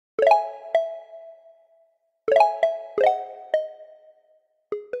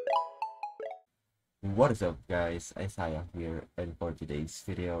What is up guys, Isaah here, and for today's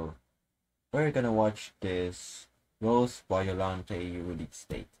video, we're gonna watch this Rose Biollante release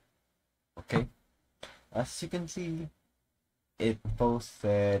date. Okay, as you can see, it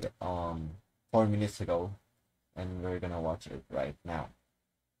posted 4 minutes ago, and we're gonna watch it right now.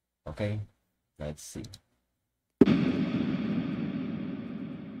 Okay, let's see.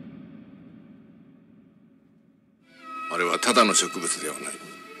 あれはただの植物ではない。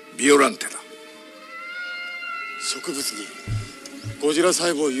ビオランテだ。植物にゴジラ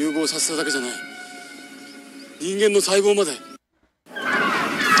細胞を融合させただけじゃない。人間の細胞まで。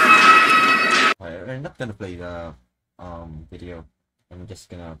We're not gonna play the video. I'm just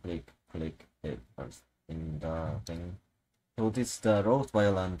gonna click it first in the thing. So this is the Rose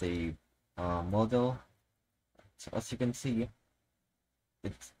Biollante model. So as you can see,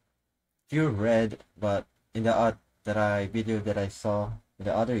 it's pure red, but in the video that I saw in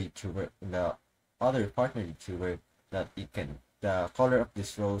the other YouTuber, in the other partner YouTuber, that the color of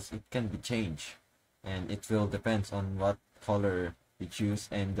this rose, it can be changed, and it will depends on what color you choose,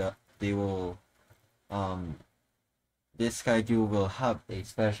 and they will this kaiju will have a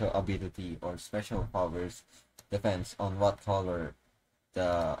special ability or special powers, depends on what color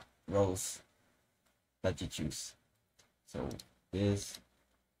the rose that you choose. So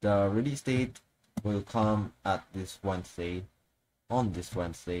the release date will come at on this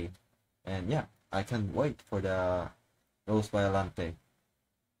Wednesday, and yeah, I can't wait for the Rose Biollante.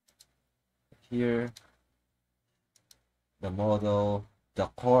 Here, the model, the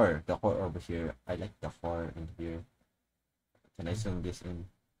core over here. I like the core in here. Can I zoom this in?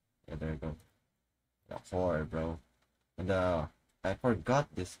 Yeah, there you go. The core, bro. And I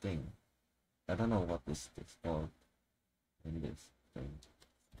forgot this thing. I don't know what this is called in this thing.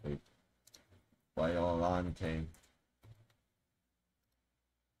 Wait. Biollante.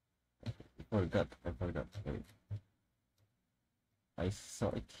 I forgot. Wait. I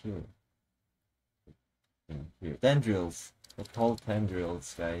saw it here. In here. Tendrils. The tall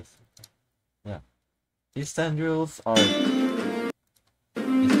tendrils, guys. Yeah. These tendrils are it's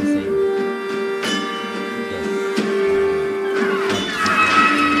the same.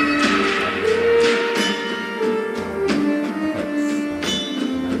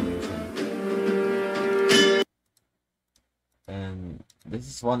 And this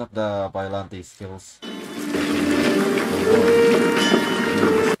is one of the Biollante skills.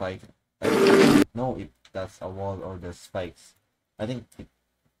 The spike. I don't know if that's a wall or the spikes. I think it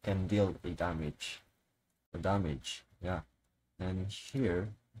can deal a damage. Yeah. And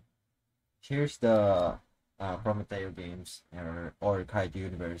here's the Prometeo Games or Kaiju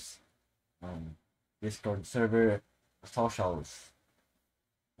Universe Discord server socials.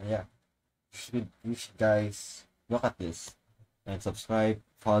 And yeah, you should guys look at this and subscribe,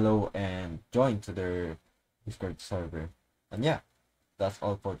 follow, and join to their Discord server. And yeah, that's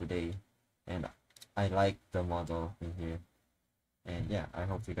all for today. And I like the model in here. And yeah, I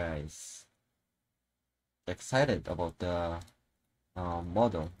hope you guys excited about the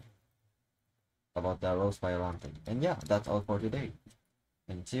model, about the Rose Biollante. And yeah, that's all for today.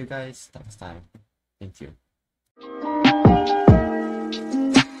 And see you guys next time. Thank you.